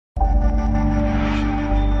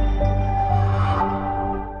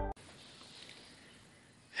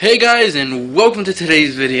Hey guys, and welcome to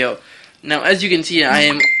today's video. Now, as you can see, I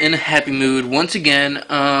am in a happy mood once again,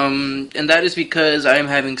 and that is because I am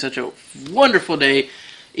having such a wonderful day,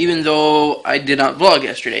 even though I did not vlog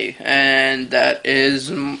yesterday, and that is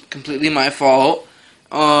completely my fault,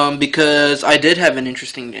 because I did have an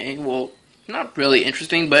interesting day. Well, not really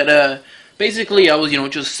interesting, but basically I was,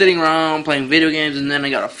 just sitting around playing video games, and then I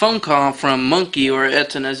got a phone call from Monkey, or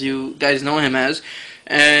Edson as you guys know him as,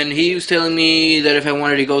 and he was telling me that if I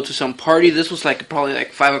wanted to go to some party, this was probably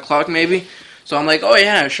like 5 o'clock maybe. So I'm like, oh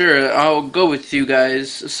yeah, sure, I'll go with you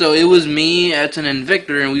guys. So it was me, Edson, and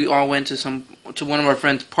Victor, and we all went to one of our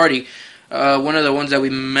friends' party. One of the ones that we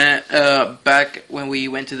met back when we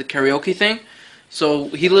went to the karaoke thing. So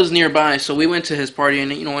he lives nearby, so we went to his party,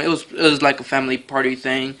 and it was like a family party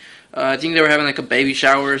thing. I think they were having like a baby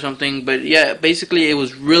shower or something, but yeah, basically it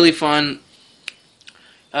was really fun.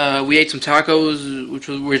 We ate some tacos,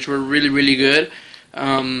 which were really, really good.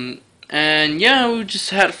 And yeah, we just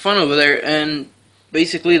had fun over there. And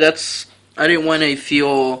basically, I didn't want to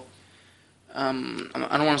feel. I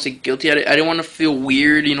don't want to say guilty. I didn't want to feel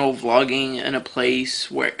weird, vlogging in a place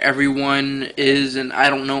where everyone is and I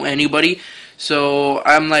don't know anybody. So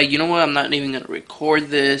I'm like, you know what? I'm not even gonna record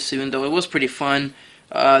this, even though it was pretty fun.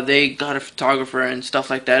 They got a photographer and stuff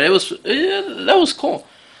like that. That was cool.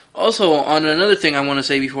 Also, on another thing I want to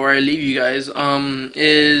say before I leave you guys,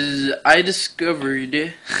 is I discovered,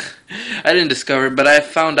 I didn't discover, but I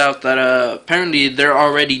found out that apparently they're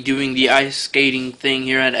already doing the ice skating thing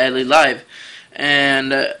here at LA Live,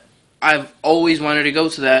 and I've always wanted to go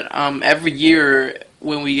to that. Every year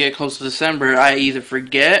when we get close to December, I either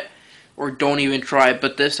forget or don't even try,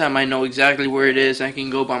 but this time I know exactly where it is. I can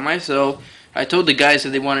go by myself. I told the guys that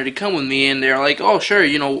they wanted to come with me, and they're like, oh, sure,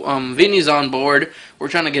 Vinny's on board. We're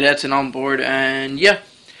trying to get Edson on board, and yeah,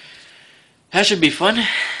 that should be fun.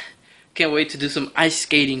 Can't wait to do some ice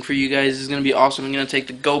skating for you guys. It's going to be awesome. I'm going to take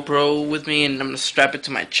the GoPro with me, and I'm going to strap it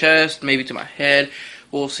to my chest, maybe to my head.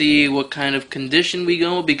 We'll see what kind of condition we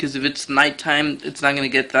go, because if it's nighttime, it's not going to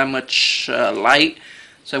get that much light,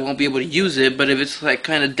 so I won't be able to use it. But if it's like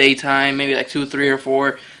kind of daytime, maybe like 2, 3, or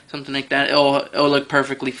 4, something like that, it'll look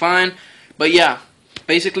perfectly fine. But yeah,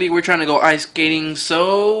 basically we're trying to go ice skating,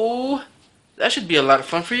 so that should be a lot of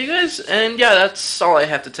fun for you guys. And yeah, that's all I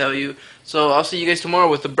have to tell you. So I'll see you guys tomorrow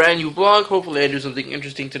with a brand new vlog. Hopefully I do something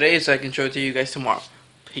interesting today so I can show it to you guys tomorrow.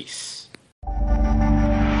 Peace.